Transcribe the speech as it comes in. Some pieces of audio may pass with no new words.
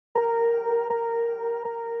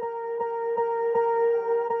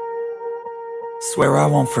Swear I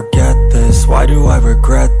won't forget this, why do I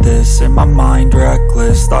regret this? In my mind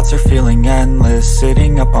reckless, thoughts are feeling endless.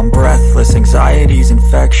 Sitting up, I'm breathless, anxiety's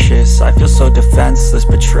infectious. I feel so defenseless,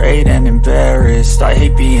 betrayed and embarrassed. I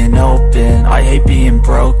hate being open, I hate being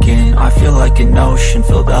broken. I feel like an ocean,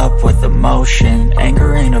 filled up with emotion.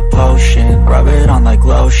 Anger ain't a potion, rub it on like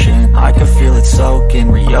lotion. I can feel it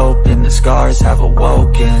soaking, reopen, the scars have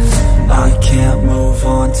awoken. I can't move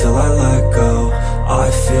on till I let go. I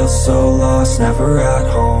feel so lost, never at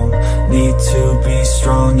home. Need to be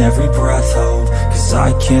strong, every breath hold. Cause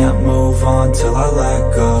I can't move on till I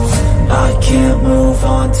let go. I can't move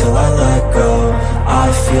on till I let go. I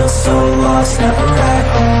feel so lost, never at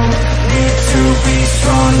home. Need to be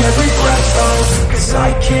strong, every breath hold. Cause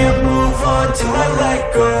I can't move on till I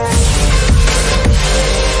let go.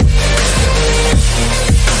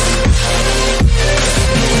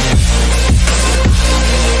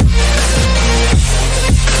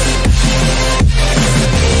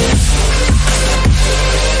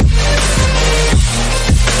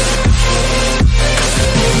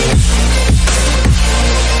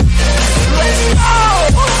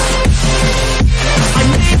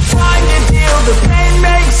 The pain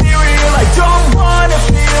makes it real, I don't wanna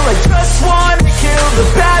feel, I just wanna kill the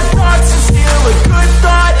bad thoughts and steal a good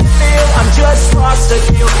thought and feel. I'm just lost, I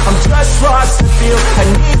feel, I'm just lost, I feel. I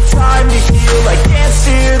need time to heal, I can't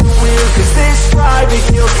steer the wheel, cause this ride to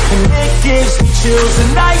heal, and it gives me chills. A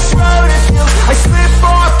nice road to feel, I slip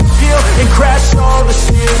off the peel, and crash all the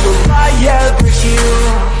steel. Will I ever heal?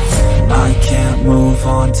 I can't move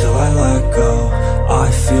on till I let go. I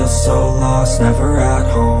feel so lost, never at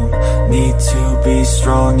home. Need to be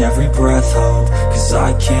strong, every breath hold. Cause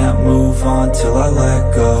I can't move on till I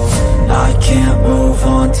let go. I can't move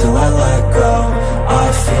on till I let go.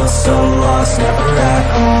 I feel so lost, never at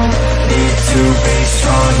home. Need to be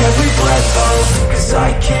strong, every breath hold. Cause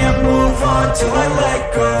I can't move on till I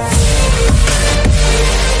let go.